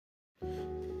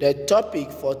The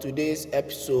topic for today's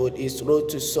episode is Road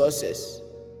to Success.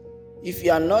 If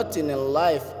you are nothing in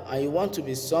life and you want to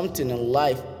be something in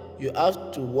life, you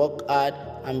have to work hard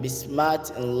and be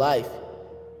smart in life.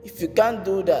 If you can't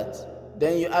do that,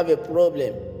 then you have a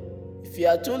problem. If you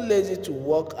are too lazy to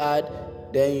work hard,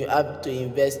 then you have to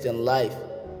invest in life.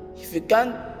 If you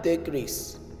can't take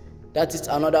risks, that is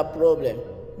another problem,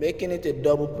 making it a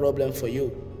double problem for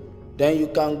you. Then you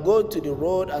can go to the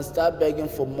road and start begging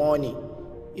for money.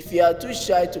 If you are too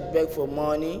shy to beg for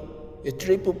money, a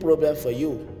triple problem for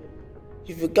you.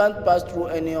 If you can't pass through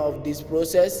any of this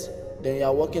process, then you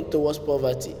are walking towards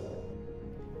poverty.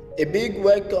 A big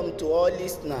welcome to all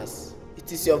listeners.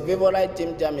 It is your favorite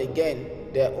Jim Tam again,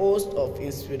 the host of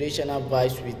Inspirational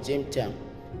Vibes with Jim Tam.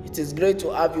 It is great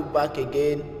to have you back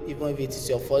again, even if it is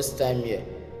your first time here.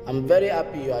 I'm very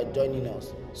happy you are joining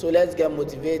us. So let's get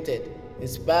motivated,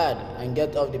 inspired, and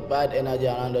get off the bad energy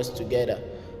around us together.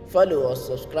 Follow or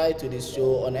subscribe to this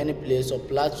show on any place or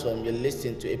platform you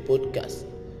listen to a podcast.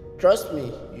 Trust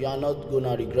me, you are not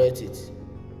gonna regret it.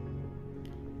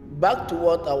 Back to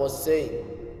what I was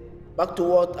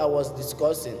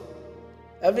discussing.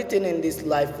 Everything in this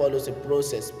life follows a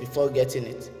process before getting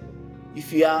it.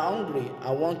 If you are hungry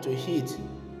and want to eat,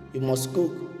 you must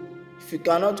cook. If you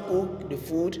cannot cook the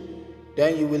food,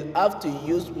 then you will have to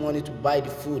use money to buy the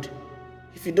food.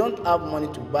 If you don't have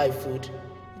money to buy food,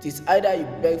 it is either you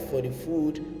beg for the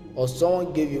food or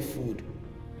someone gave you food.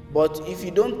 But if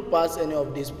you don't pass any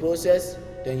of this process,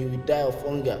 then you will die of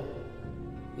hunger.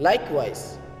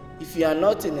 Likewise, if you are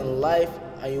nothing in life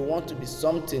and you want to be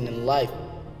something in life,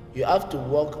 you have to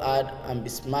work hard and be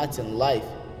smart in life.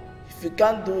 If you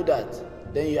can't do that,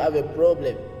 then you have a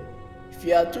problem. If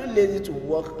you are too lazy to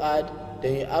work hard,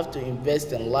 then you have to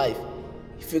invest in life.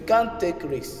 If you can't take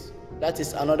risks, that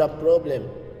is another problem,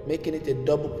 making it a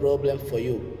double problem for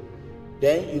you.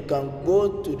 Then you can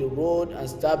go to the road and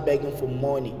start begging for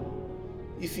money.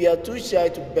 If you are too shy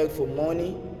to beg for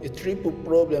money, a triple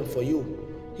problem for you.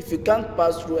 If you can't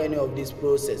pass through any of this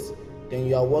process, then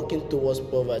you are walking towards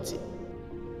poverty.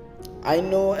 I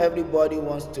know everybody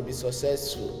wants to be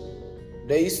successful.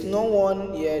 There is no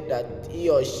one here that he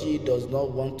or she does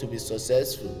not want to be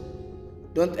successful.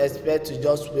 Don't expect to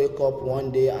just wake up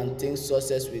one day and think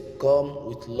success will come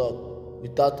with luck,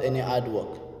 without any hard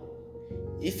work.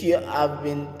 If you have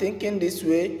been thinking this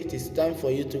way, it is time for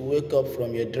you to wake up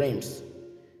from your dreams.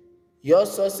 Your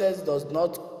success does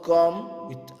not come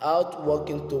without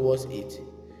working towards it.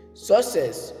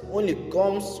 Success only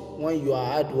comes when you are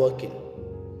hardworking.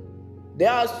 There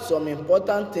are some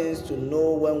important things to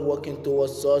know when working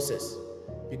towards success,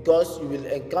 because you will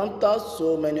encounter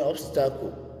so many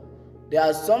obstacles. There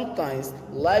are sometimes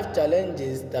life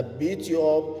challenges that beat you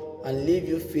up and leave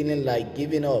you feeling like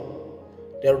giving up.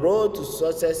 The road to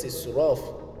success is rough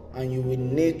and you will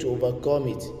need to overcome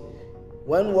it.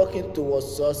 When working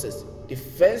towards success, the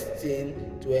first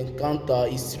thing to encounter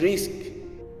is risk.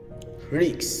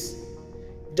 Risks.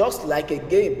 Just like a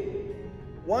game.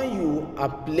 When you are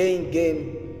playing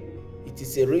game, it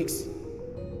is a risk.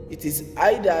 It is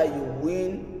either you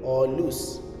win or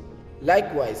lose.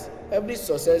 Likewise, every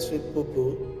successful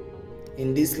people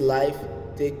in this life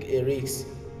take a risk.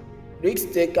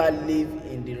 Risk takers live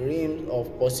in the realm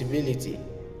of possibility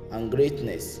and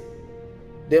greatness.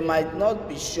 They might not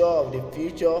be sure of the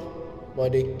future,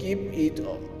 but they keep it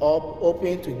up,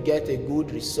 hoping to get a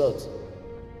good result.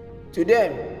 To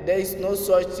them, there is no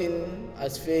such thing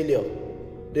as failure.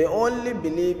 They only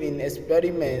believe in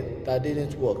experiments that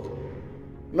didn't work.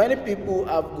 Many people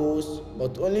have goals,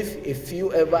 but only a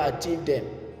few ever achieve them.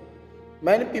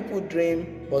 Many people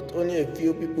dream, but only a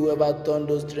few people ever turn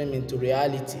those dreams into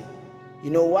reality. You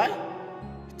know why?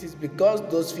 It is because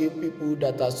those few people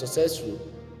that are successful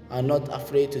are not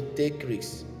afraid to take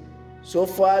risks. So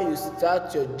far you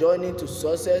start your journey to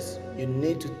success, you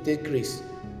need to take risks,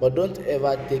 but don't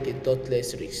ever take a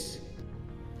thoughtless risk.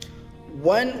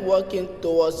 When working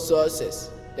towards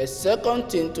success, the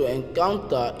second thing to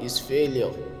encounter is failure.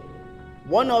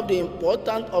 One of the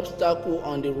important obstacles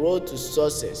on the road to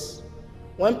success.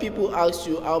 When people ask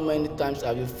you how many times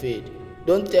have you failed,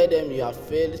 don't tell them you have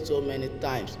failed so many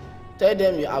times. Tell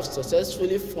them you have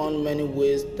successfully found many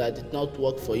ways that did not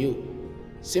work for you.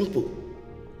 Simple.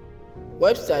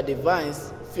 Webster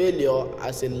defines failure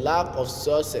as a lack of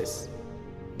success,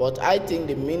 but I think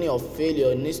the meaning of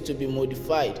failure needs to be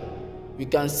modified. We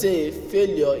can say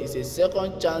failure is a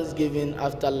second chance given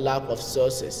after lack of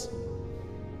success.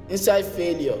 Inside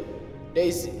failure, there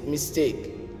is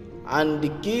mistake, and the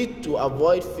key to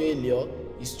avoid failure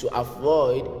is to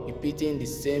avoid repeating the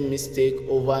same mistake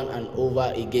over and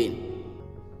over again.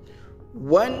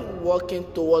 When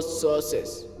working towards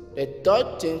success, The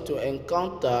third thing to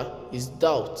encounter is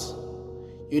doubt.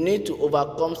 You need to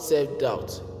overcome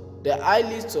self-doubt. The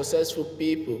highly successful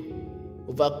people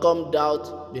overcome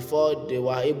doubt before they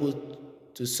were able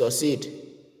to succeed.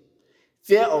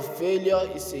 Fear of failure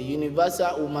is a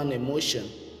universal human emotion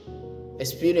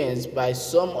experienced by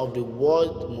some of the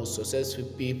world's most successful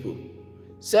people.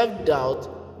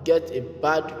 Self-doubt gets a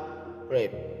bad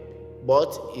rep,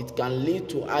 but it can lead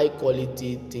to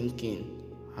high-quality thinking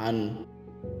and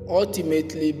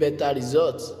ultimately better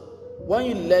results. When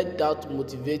you let doubt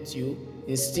motivate you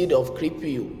instead of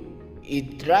cripple you,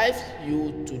 it drives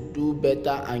you to do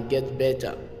better and get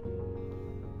better.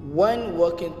 When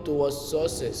working towards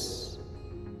success,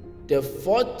 the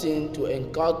fourth thing to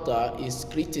encounter is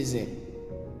criticism.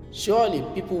 Surely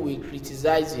people will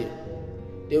criticize you.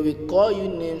 They will call you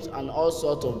names and all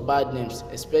sorts of bad names,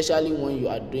 especially when you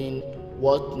are doing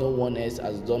what no one else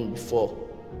has done before.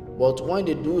 But when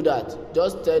they do that,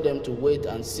 just tell them to wait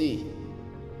and see.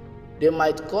 They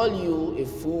might call you a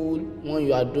fool when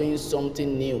you are doing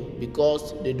something new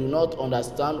because they do not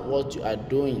understand what you are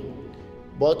doing.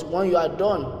 But when you are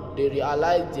done, they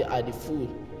realize they are the fool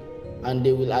and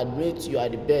they will admit you are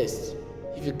the best.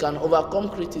 If you can overcome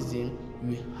criticism,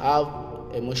 you have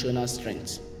emotional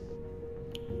strength.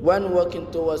 When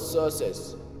working towards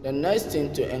success, the next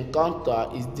thing to encounter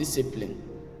is discipline.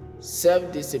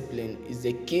 Self-discipline is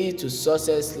the key to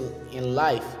success in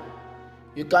life.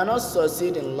 You cannot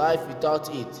succeed in life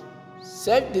without it.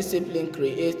 Self-discipline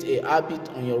creates a habit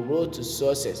on your road to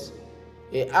success.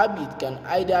 A habit can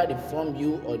either reform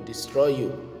you or destroy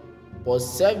you, but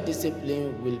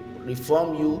self-discipline will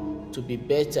reform you to be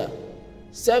better.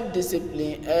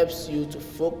 Self-discipline helps you to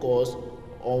focus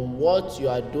on what you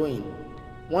are doing.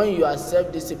 When you are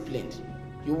self-disciplined,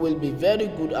 you will be very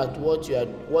good at what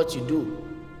you do.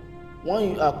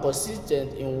 When you are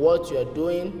consistent in what you are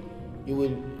doing, you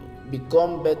will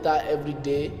become better every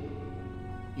day.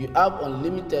 You have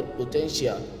unlimited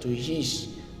potential to reach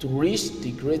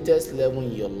the greatest level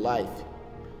in your life.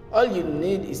 All you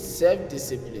need is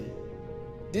self-discipline.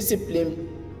 Disciplined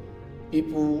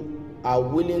people are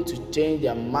willing to change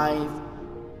their minds.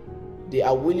 They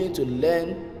are willing to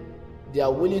learn. They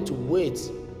are willing to wait.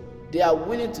 They are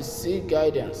willing to seek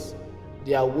guidance.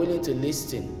 They are willing to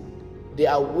listen. They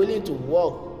are willing to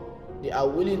work. They are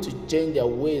willing to change their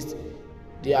ways.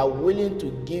 They are willing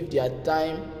to give their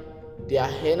time, their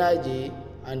energy,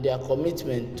 and their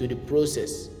commitment to the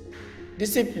process.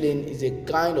 Discipline is a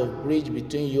kind of bridge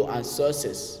between you and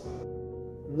success.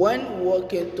 When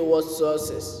working towards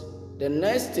success, the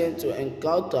next thing to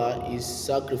encounter is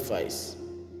sacrifice.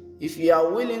 If you are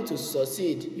willing to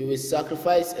succeed, you will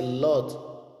sacrifice a lot.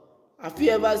 Have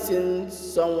you ever seen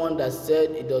someone that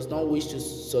said he does not wish to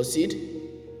succeed?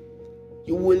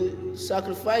 You will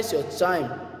sacrifice your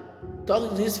time,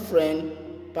 toxic friend,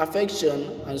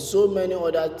 perfection, and so many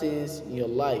other things in your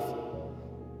life.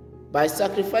 By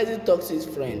sacrificing toxic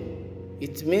friend,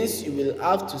 it means you will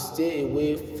have to stay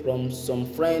away from some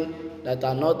friends that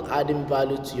are not adding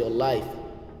value to your life,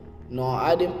 nor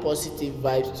adding positive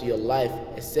vibes to your life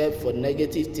except for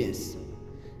negative things.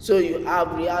 So you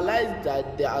have realized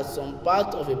that there are some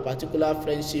parts of a particular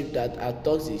friendship that are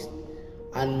toxic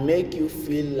and make you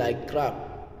feel like crap.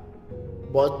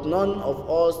 But none of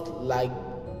us like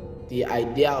the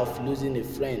idea of losing a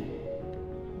friend.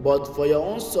 But for your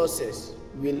own success,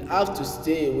 you will have to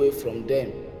stay away from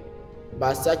them.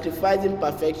 By sacrificing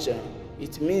perfection,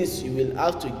 it means you will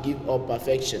have to give up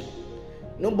perfection.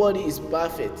 Nobody is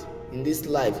perfect in this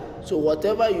life, so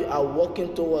whatever you are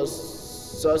working towards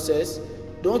success,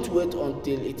 don't wait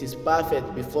until it is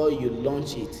perfect before you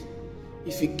launch it.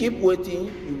 If you keep waiting,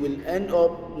 you will end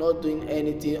up not doing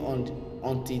anything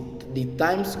until the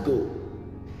times go.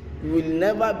 You will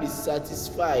never be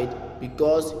satisfied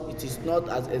because it is not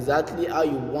as exactly how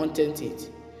you wanted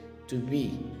it to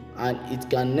be, and it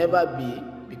can never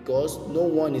be because no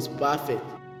one is perfect,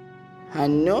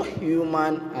 and no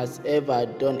human has ever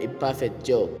done a perfect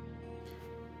job.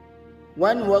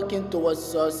 When working towards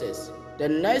success, the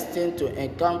next thing to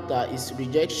encounter is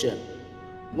rejection.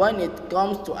 When it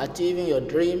comes to achieving your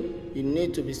dream, you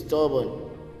need to be stubborn.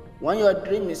 When your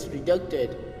dream is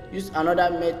rejected, use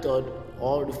another method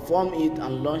or reform it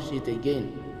and launch it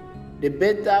again. The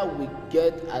better we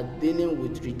get at dealing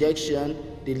with rejection,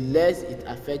 the less it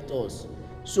affects us.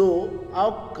 So,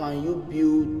 how can you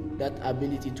build that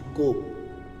ability to cope?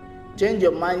 Change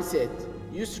your mindset.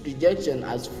 Use rejection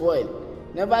as fuel.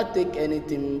 Never take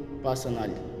anything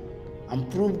personally and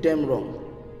prove them wrong.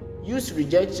 Use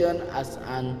rejection as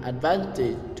an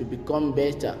advantage to become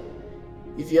better.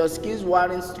 If your skills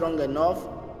weren't strong enough,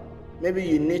 maybe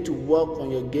you need to work on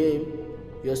your game,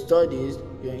 your studies,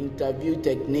 your interview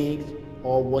technique,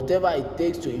 or whatever it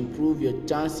takes to improve your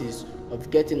chances of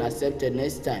getting accepted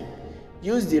next time.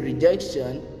 Use the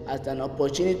rejection as an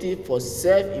opportunity for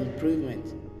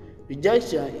self-improvement.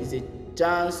 Rejection is a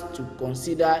chance to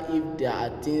consider if there are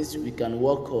things we can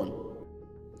work on.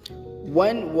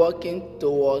 When working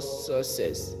towards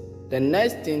success, the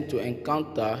next thing to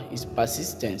encounter is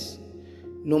persistence.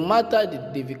 No matter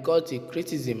the difficulty,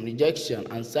 criticism, rejection,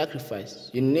 and sacrifice,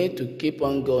 you need to keep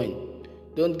on going.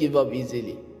 Don't give up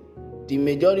easily. The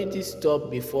majority stop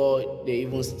before they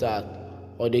even start,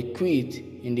 or they quit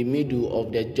in the middle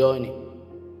of their journey.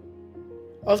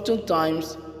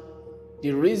 Oftentimes,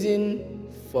 the reason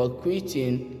for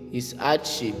quitting is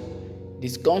hardship,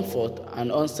 discomfort,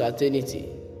 and uncertainty.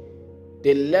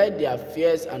 They let their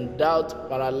fears and doubts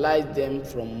paralyze them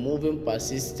from moving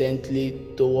persistently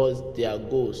towards their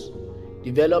goals.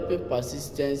 Developing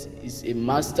persistence is a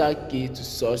master key to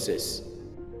success.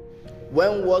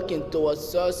 When working towards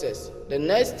success, the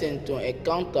next thing to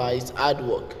encounter is hard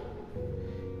work.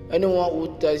 Anyone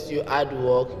who tells you hard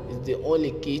work is the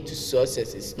only key to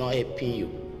success is not helping you.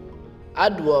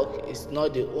 Hard work is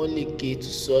not the only key to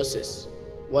success.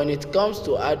 When it comes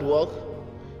to hard work,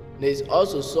 there is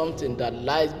also something that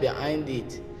lies behind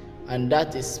it, and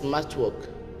that is smart work.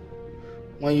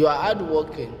 When you are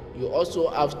hardworking, you also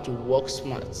have to work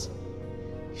smart.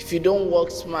 If you don't work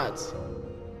smart,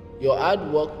 your hard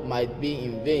work might be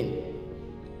in vain,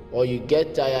 or you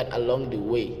get tired along the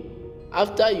way.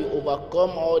 After you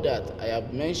overcome all that I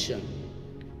have mentioned,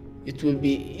 it will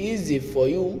be easy for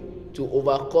you to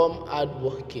overcome hard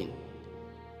working.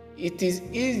 It is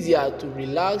easier to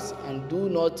relax and do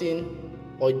nothing,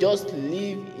 or just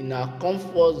live in a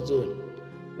comfort zone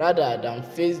rather than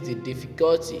face the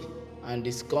difficulty and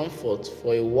discomfort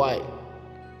for a while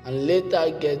and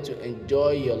later get to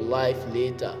enjoy your life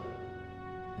later.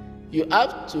 You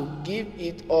have to give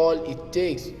it all it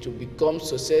takes to become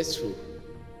successful.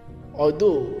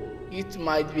 Although it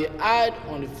might be hard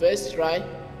on the first try,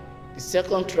 the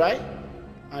second try,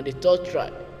 and the third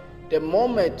try, the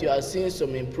moment you are seeing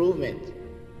some improvement,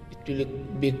 it will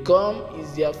become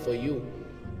easier for you.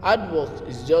 Hard work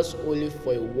is just only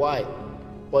for a while,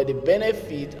 but the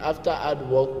benefit after hard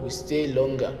work will stay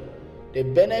longer. The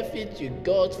benefit you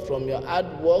got from your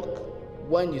hard work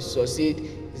when you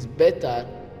succeed is better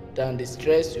than the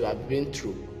stress you have been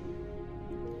through.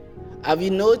 Have you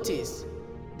noticed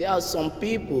there are some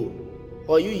people,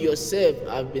 or you yourself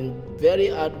have been very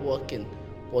hardworking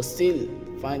but still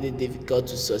find it difficult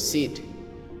to succeed?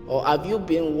 Or have you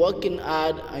been working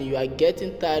hard and you are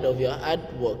getting tired of your hard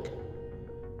work?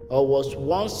 Or was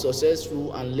once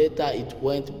successful and later it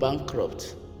went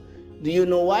bankrupt? Do you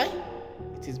know why?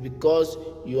 It is because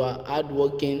you are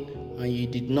hardworking and you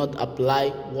did not apply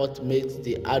what makes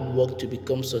the hard work to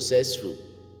become successful.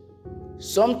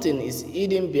 Something is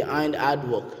hidden behind hard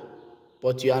work,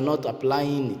 but you are not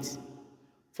applying it.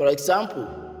 For example,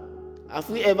 have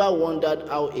we ever wondered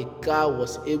how a car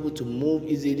was able to move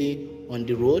easily on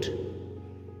the road?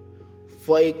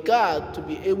 For a car to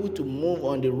be able to move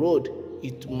on the road,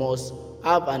 it must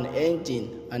have an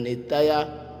engine and a tire.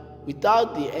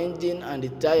 Without the engine and the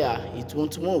tire, it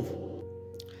won't move.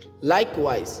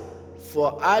 Likewise,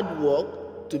 for hard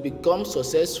work to become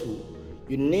successful,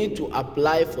 you need to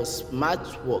apply for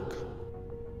smart work.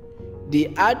 The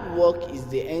hard work is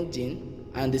the engine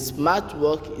and the smart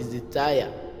work is the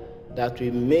tire that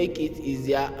will make it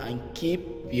easier and keep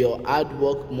your hard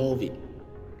work moving.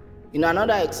 In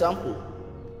another example,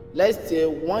 let's say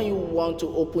when you want to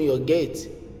open your gate,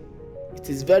 it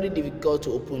is very difficult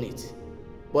to open it.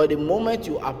 But the moment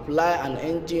you apply an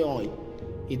engine oil,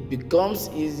 it becomes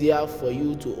easier for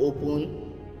you to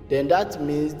open. Then that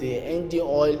means the engine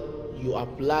oil you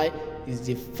apply is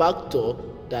the factor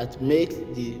that makes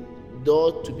the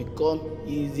door to become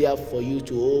easier for you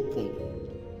to open.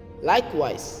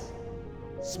 Likewise,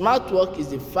 smart work is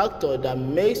the factor that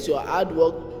makes your hard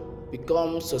work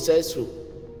become successful.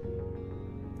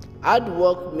 Hard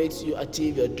work makes you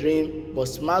achieve your dream, but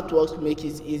smart work makes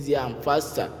it easier and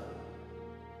faster.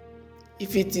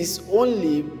 If it is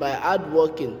only by hard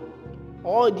working,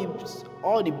 all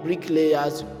the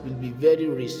bricklayers will be very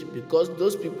rich because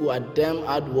those people are damn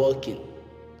hard working.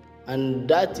 And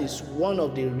that is one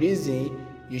of the reasons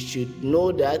you should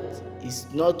know that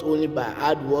it's not only by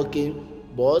hard working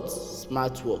but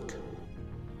smart work.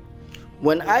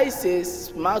 When I say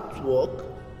smart work,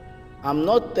 I'm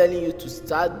not telling you to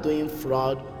start doing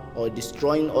fraud or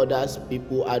destroying others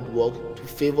people's hard work to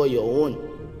favor your own.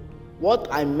 What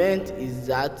I meant is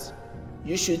that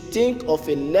you should think of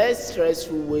a less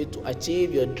stressful way to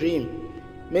achieve your dream.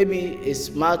 Maybe a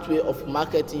smart way of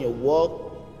marketing your work,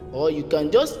 Or you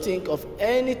can just think of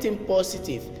anything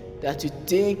positive that you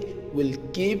think will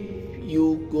keep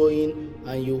you going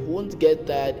and you won't get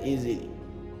tired easily.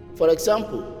 For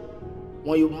example,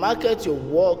 when you market your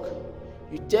work,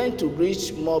 you tend to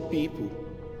reach more people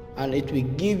and it will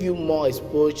give you more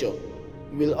exposure.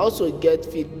 You will also get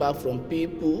feedback from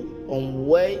people on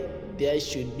where there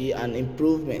should be an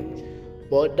improvement.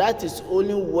 But that is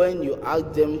only when you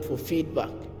ask them for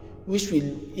feedback, which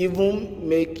will even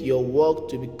make your work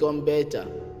to become better.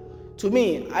 To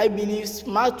me, I believe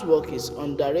smart work is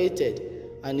underrated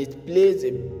and it plays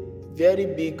a very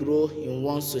big role in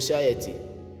one's society.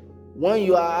 When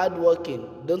you are hardworking,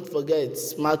 don't forget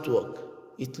smart work.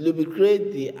 It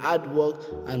lubricates the hard work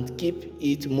and keep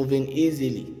it moving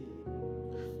easily.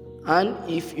 And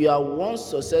if you are once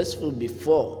successful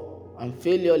before and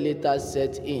failure later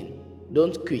sets in,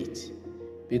 don't quit,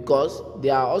 because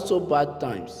there are also bad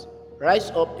times.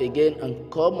 Rise up again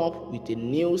and come up with a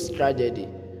new strategy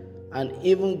and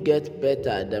even get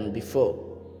better than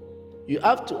before. You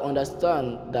have to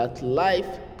understand that life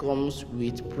comes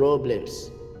with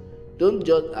problems. Don't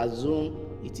just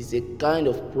assume it is a kind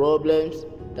of problems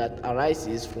that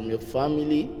arises from your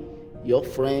family, your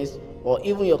friends, or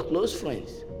even your close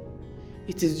friends.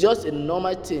 It is just a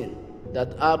normal thing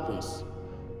that happens.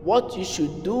 What you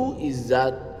should do is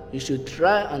that you should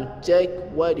try and check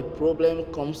where the problem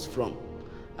comes from.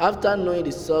 After knowing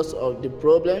the source of the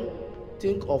problem,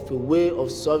 think of a way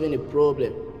of solving the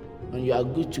problem and you are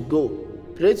good to go.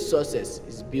 Great success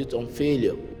is built on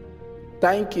failure.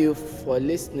 Thank you for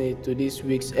listening to this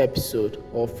week's episode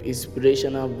of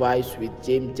Inspirational Vibes with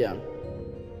James Jam.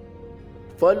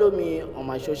 Follow me on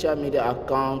my social media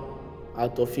account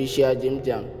at official James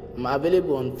Jam. I'm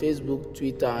available on Facebook,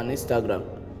 Twitter, and Instagram.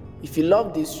 If you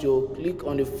love this show, click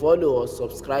on the follow or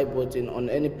subscribe button on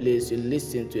any place you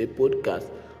listen to a podcast.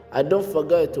 And don't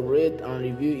forget to rate and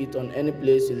review it on any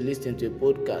place you listen to a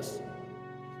podcast.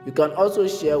 You can also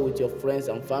share with your friends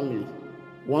and family.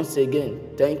 Once again,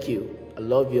 thank you. I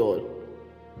love you all.